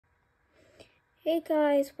Hey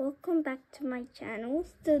guys, welcome back to my channel.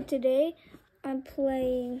 So today I'm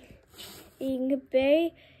playing Queen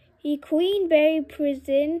Berry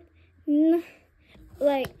Prison,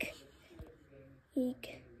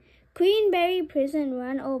 Queen Berry Prison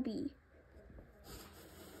Run OB.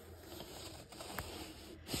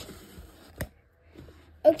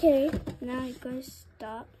 Okay, now I'm gonna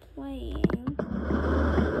stop playing.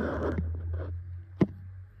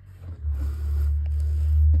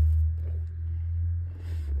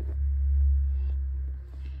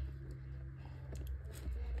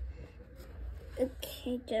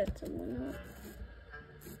 Okay, just a minute.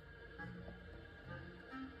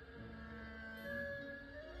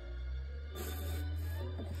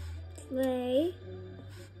 Play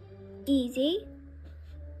easy.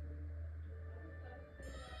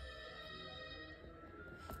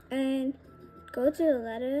 And go to the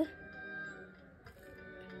letter.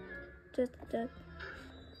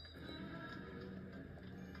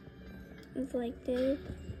 It's like this.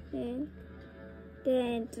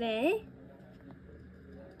 Then three.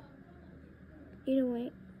 You don't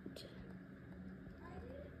wait.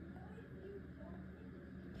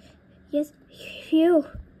 Yes, phew.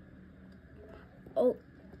 Oh,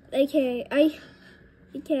 okay. At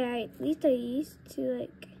least I used to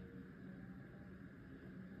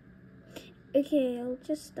Okay, I'll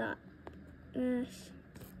just stop. No.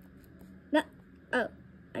 Oh,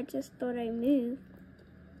 I just thought I moved.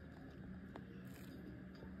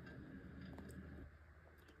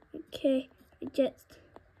 Okay,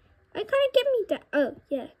 I gotta get me that. Oh,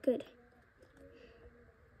 yeah, good.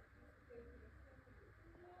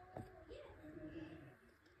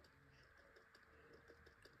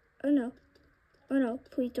 Oh no. Oh no,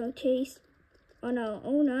 please don't chase. Oh no,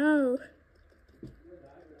 oh no.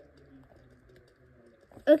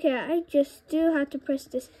 Okay, I just still have to press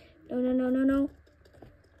this. No.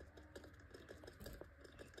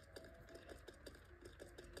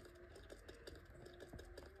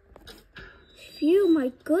 Phew,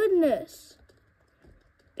 my goodness.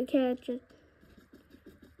 Okay,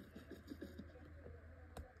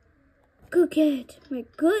 Good kid, my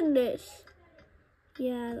goodness.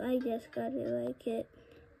 Yeah, I just got it like it.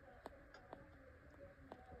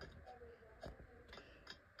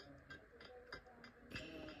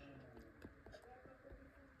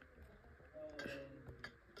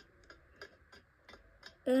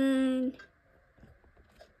 And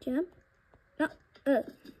jump. No.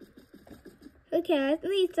 Okay, at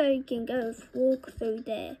least I can go walk through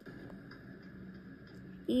there.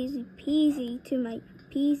 Easy peasy to my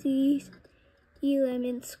peasies,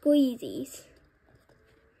 lemon squeezies.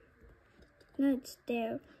 No, it's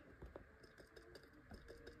there.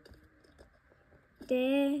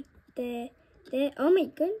 There. Oh my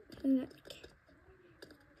goodness.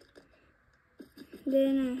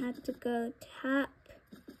 Then I have to go tap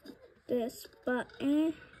this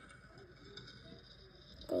button.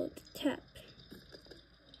 Go to tap.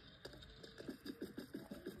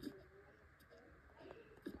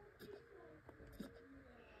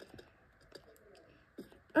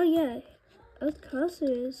 Oh yeah, of course it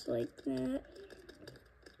is like that.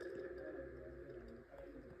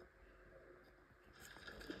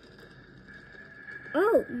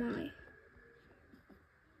 Oh my.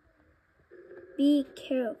 Be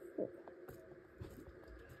careful.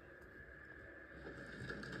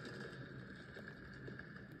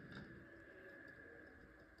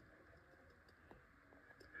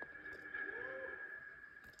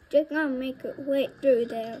 Just gonna make it way through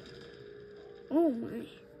there. Oh my.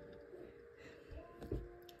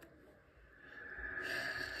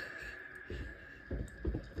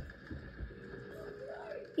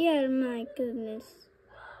 Yeah, my goodness.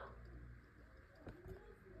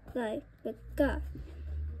 Like the God.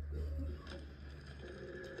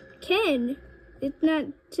 Ken, it's not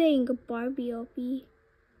saying a Barbie OP.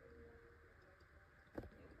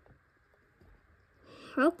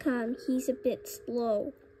 How come he's a bit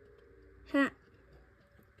slow? Ha.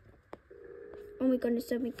 Oh my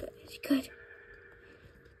goodness, oh my goodness. Good.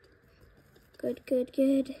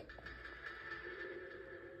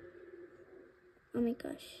 Oh my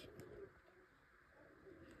gosh.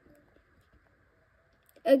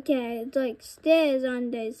 Okay, it's like stairs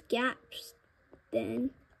on those gaps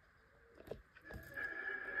then.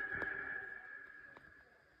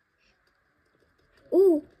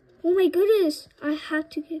 Oh my goodness, I have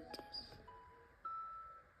to get this.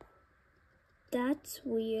 That's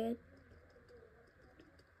weird.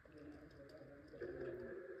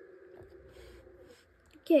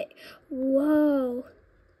 Okay, whoa.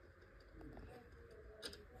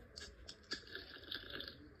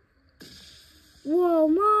 Whoa,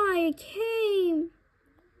 my, it came.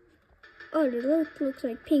 Oh, the looks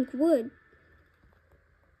like pink wood.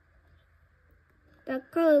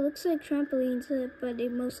 That color looks like trampolines, but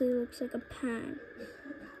it mostly looks like a pan.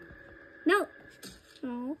 No!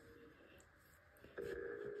 No.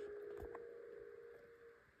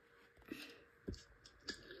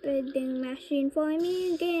 Vending machine for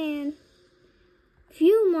me again.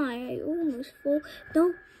 Phew, I almost full.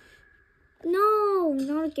 No. No,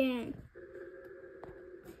 not again.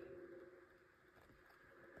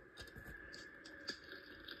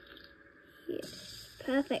 Yes,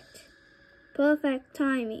 perfect. Perfect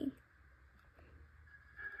timing.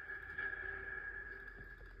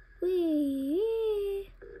 Whee!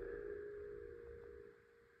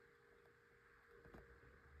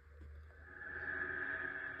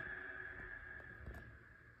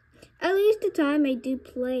 At least the time I do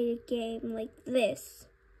play a game like this.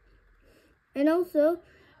 And also,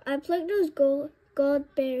 I played those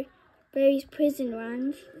Goldberry's Prison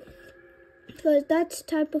Runs. Because that's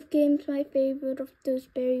type of game's my favorite of those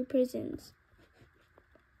berry prisons.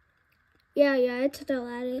 Yeah, it's the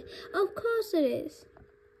ladder. Of course it is.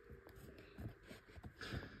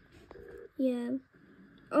 Yeah.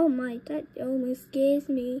 Oh my, that almost scares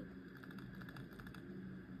me.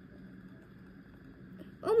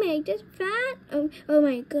 Oh my, just fat. Oh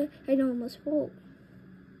my god, I almost fall.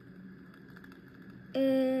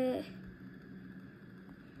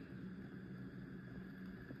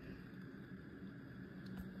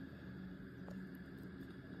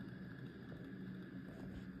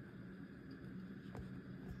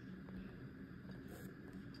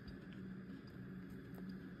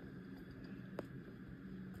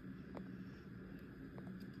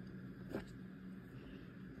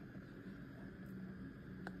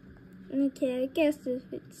 Okay, I guess if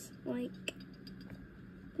it's like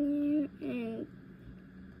and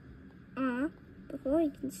before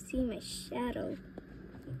you can see my shadow.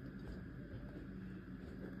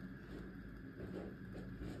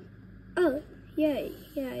 Oh, yeah,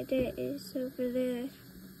 there it is over there.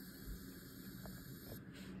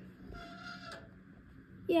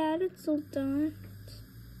 Yeah, that's all done.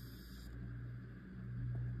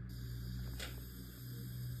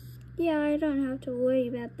 Yeah, I don't have to worry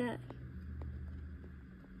about that.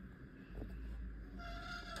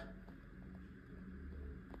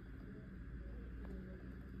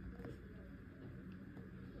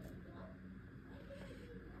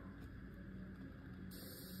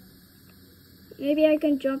 Maybe I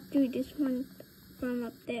can jump through this one from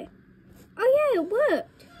up there. Oh yeah, it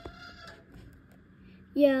worked!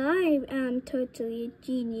 Yeah, I am totally a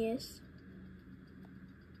genius.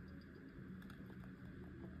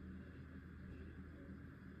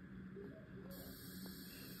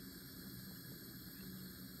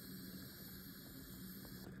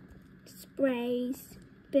 Sprays,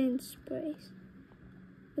 bin sprays.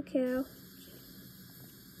 Okay, I'll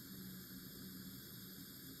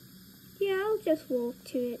just walk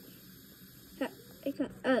to it. I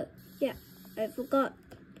can't. Oh, yeah, I forgot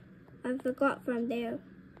from there.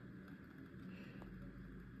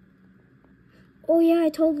 Oh yeah, I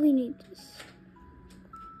totally need this.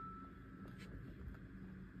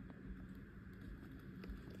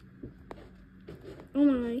 Oh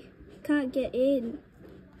my, can't get in.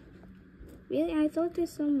 Really? I thought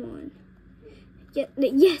there's someone. Yeah,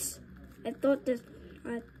 yes! I thought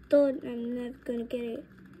I'm never gonna get it.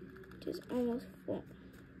 Just almost fall.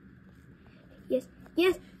 Yes!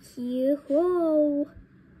 Yoo-hoo!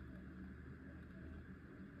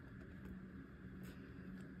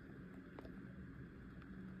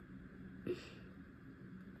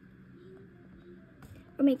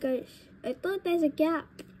 Oh my gosh, I thought there's a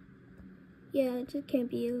gap. Yeah, it just can't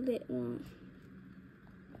be a bit long.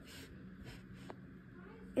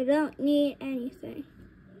 I don't need anything.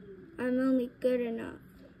 I'm only good enough.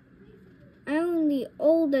 I'm only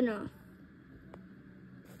old enough.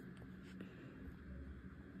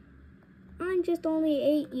 I'm just only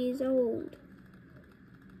 8 years old.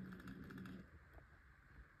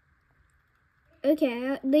 Okay,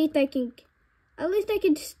 at least I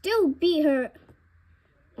can still beat her.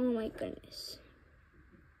 Oh my goodness.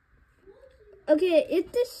 Okay, is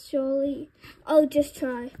this surely? I'll just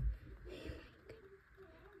try.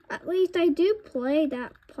 At least I do play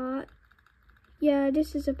that part. Yeah,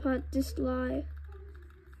 this is a part this live.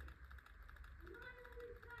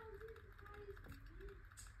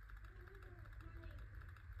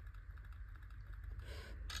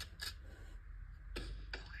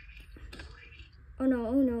 Oh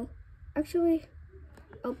no. Actually,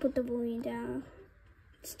 I'll put the volume down.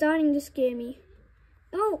 It's starting to scare me.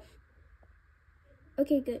 Oh!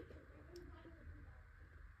 Okay, good.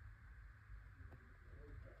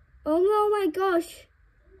 Oh my gosh!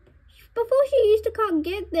 Before she used to can't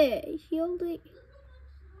get there. She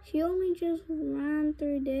only just ran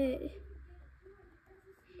through there.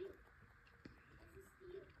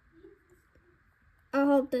 I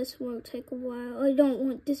hope this won't take a while. I don't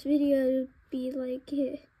want this video to be like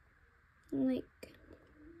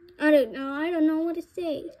I don't know what to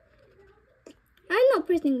say. I'm not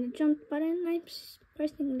pressing the jump button, I'm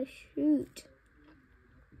pressing the shoot.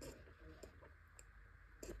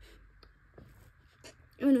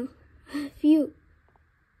 Oh no, phew.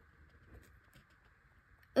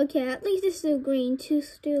 Okay, at least it's still green,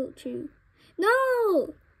 still true.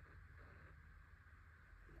 No!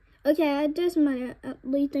 Okay, it doesn't matter, at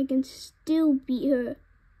least I can still beat her.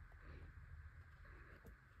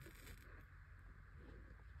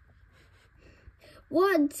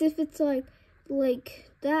 Once, if it's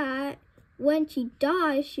like that, when she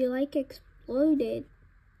dies, she like exploded.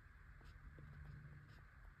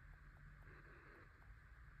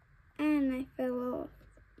 And I fell off.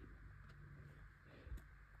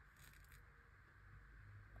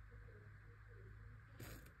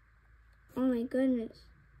 Oh my goodness.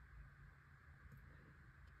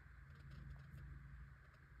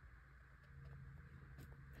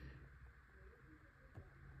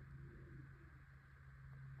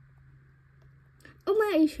 Oh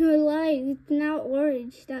my, her light is now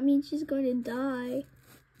orange. That means she's going to die.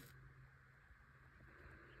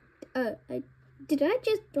 Did I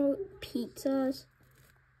just throw pizzas?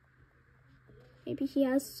 Maybe she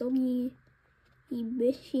has so many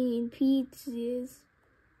machine pizzas.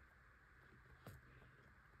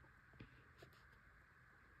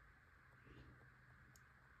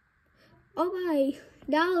 Oh my,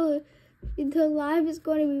 now her life is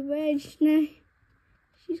going to be red. Now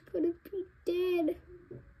she's going to be dead.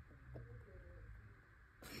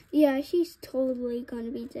 Yeah, she's totally going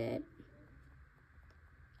to be dead.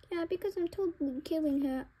 Yeah, because I'm totally killing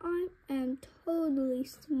her. I am totally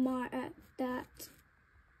smart at that.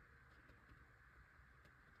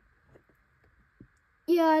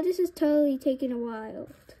 Yeah, this is totally taking a while.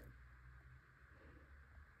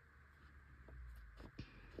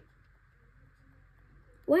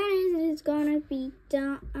 When is it gonna be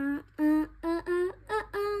done?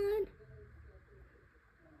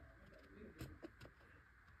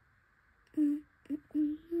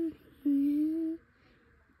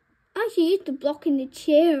 Oh, she used to block in the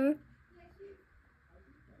chair.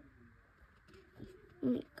 Oh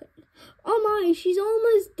my goodness. Oh my, she's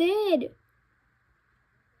almost dead.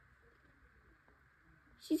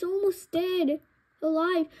 She's almost dead.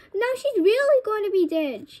 Alive. Now she's really going to be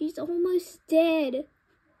dead. She's almost dead.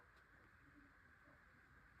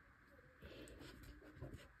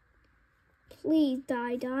 Please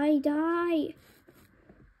die, die, die.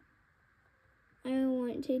 I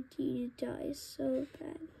wanted you to die so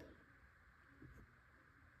bad.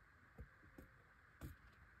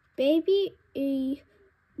 Baby, you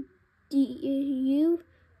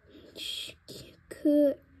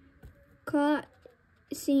could cut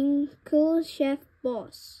single chef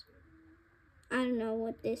boss. I don't know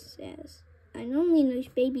what this says. I normally know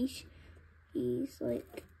baby. He's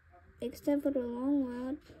like, except for the long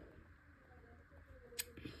word.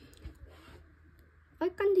 Why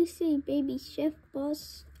can't you say baby chef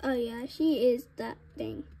boss? Oh yeah, she is that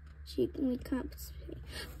thing. We can't say.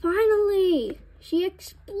 Finally, she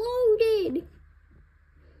exploded.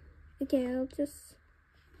 Okay, I'll just.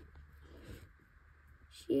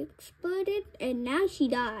 She exploded and now she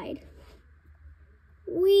died.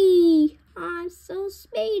 Wee! I'm so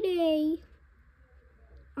speedy.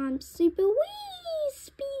 I'm super wee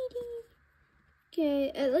speedy. Okay,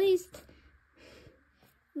 at least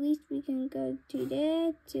we can go to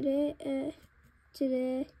the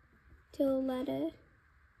letter.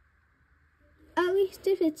 At least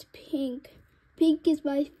if it's pink. Pink is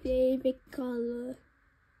my favorite color.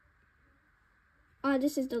 Oh,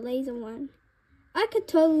 this is the laser one. I could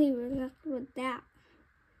totally relate with that.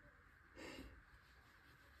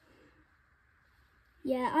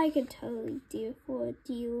 Yeah, I could totally deal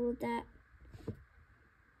with that.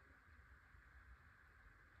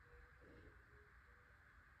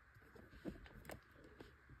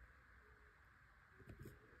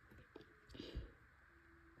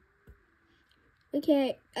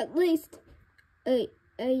 Okay, at least,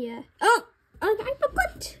 yeah. Oh, I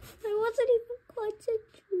forgot. I wasn't even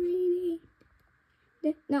concentrating.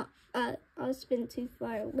 No, I was been too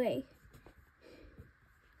far away.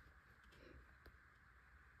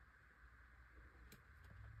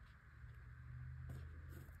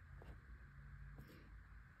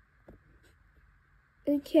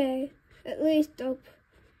 Okay, at least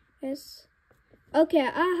yes. Okay,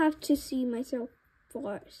 I have to see myself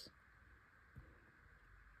first.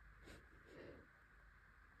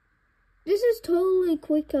 This is totally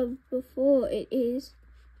quicker before it is.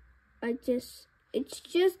 It's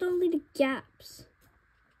just only the gaps.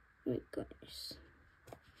 Oh my goodness.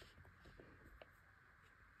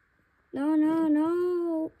 No, no,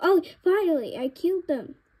 no. Oh, finally, I killed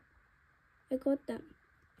them. I got them.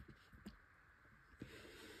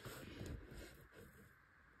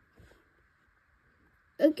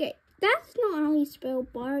 Okay, that's not how you spell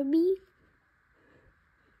Barbie.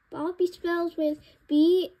 Barbie spells with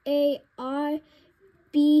B-A-R-B-I-E-E.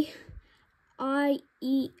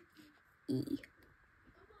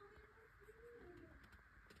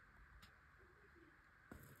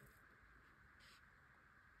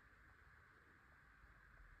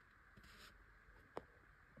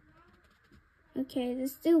 Okay, they're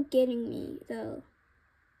still getting me though.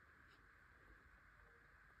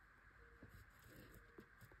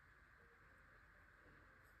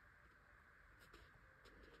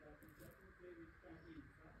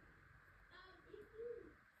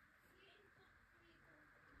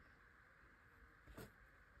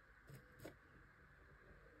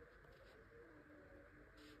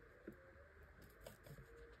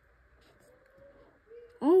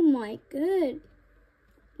 Oh my god.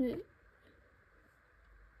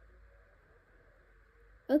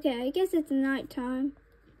 Okay, I guess it's nighttime.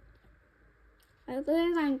 At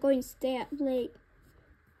least I'm going to stay up late.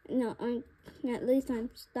 No, at least I'm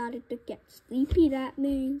starting to get sleepy, that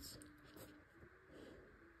means.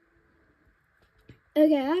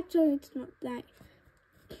 Okay, actually it's not that.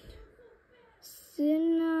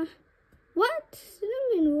 What?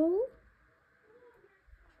 Cinnamon roll?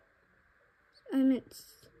 I meant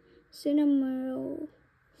cinnamon roll.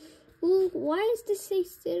 Ooh, why does this say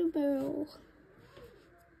cinnamon roll?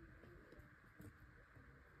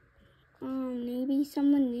 Maybe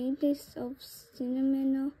someone named this of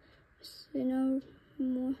cinnamon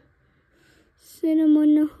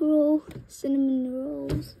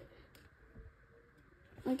rolls.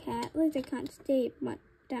 Okay, at least I can't stay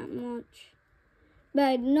that much. But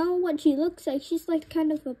I know what she looks like. She's like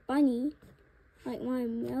kind of a bunny, like my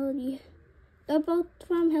Melody. They're both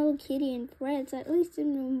from Hello Kitty and Friends. At least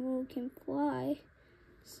cinnamon roll can fly.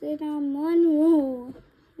 Cinnamon roll.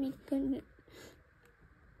 My goodness.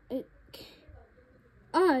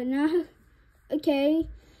 Oh no. Okay.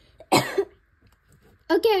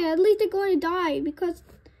 Okay, at least they're going to die because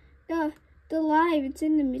the live it's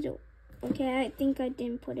in the middle. Okay, I think I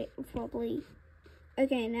didn't put it properly.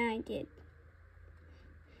 Okay, now I did.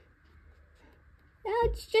 Now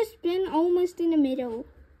it's just been almost in the middle.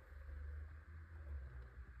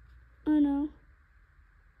 Oh no.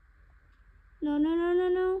 No, no, no, no,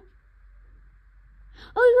 no.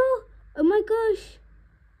 Oh no! Oh my gosh!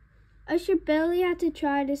 I should barely have to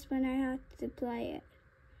try this when I have to play it.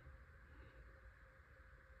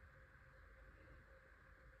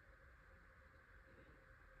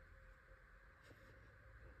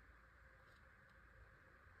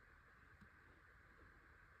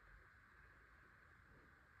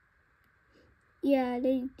 Yeah,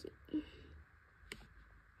 they do.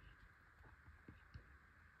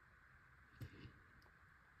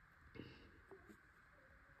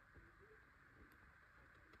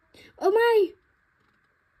 Oh my!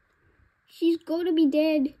 She's gonna be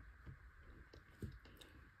dead.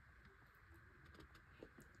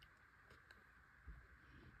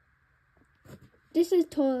 This is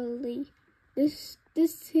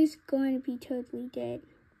going to be totally dead.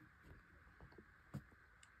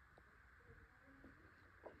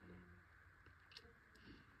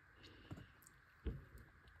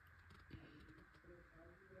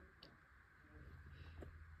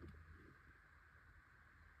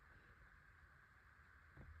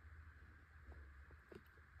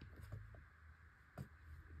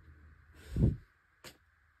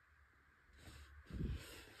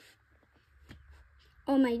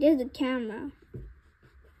 Oh my, there's a camera.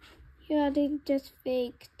 Yeah, they just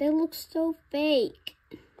fake. They look so fake.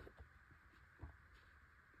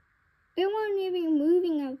 They weren't even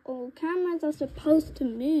moving at all. Cameras are supposed to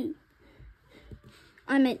move.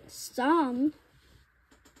 I meant some.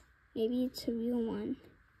 Maybe it's a real one.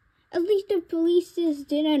 At least the police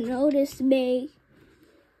didn't notice me.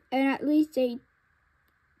 And at least they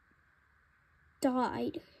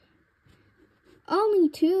died. Only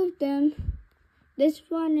 2 of them. This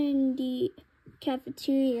one and the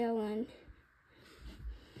cafeteria one.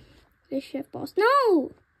 The chef boss.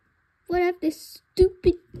 No! What if this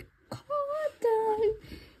stupid car done?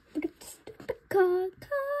 What if the stupid car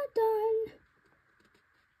done?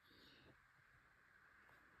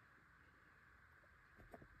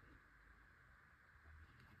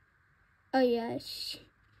 Oh yeah,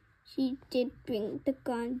 she did bring the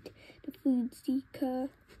gun, the food seeker.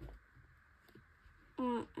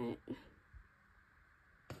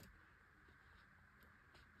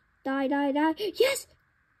 Die, die, die. Yes!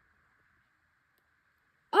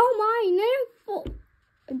 Oh my, never.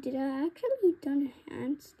 Did I actually done a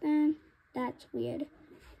handstand? That's weird.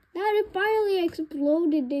 Now it finally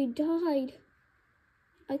exploded. They died.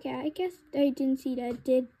 Okay, I guess I didn't see that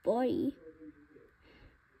dead body.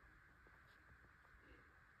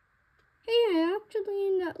 Hey, I actually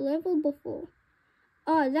in that level before.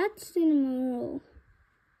 Oh, that's Cinema Roll.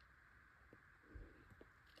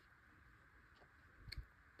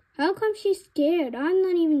 How come she's scared? I'm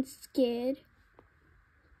not even scared.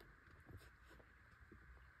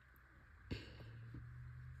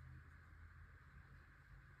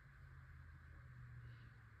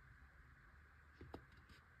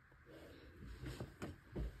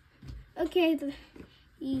 Okay,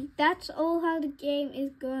 that's all how the game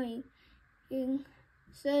is going.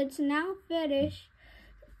 So it's now finished.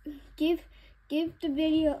 Give the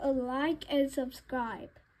video a like and subscribe.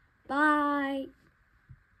 Bye.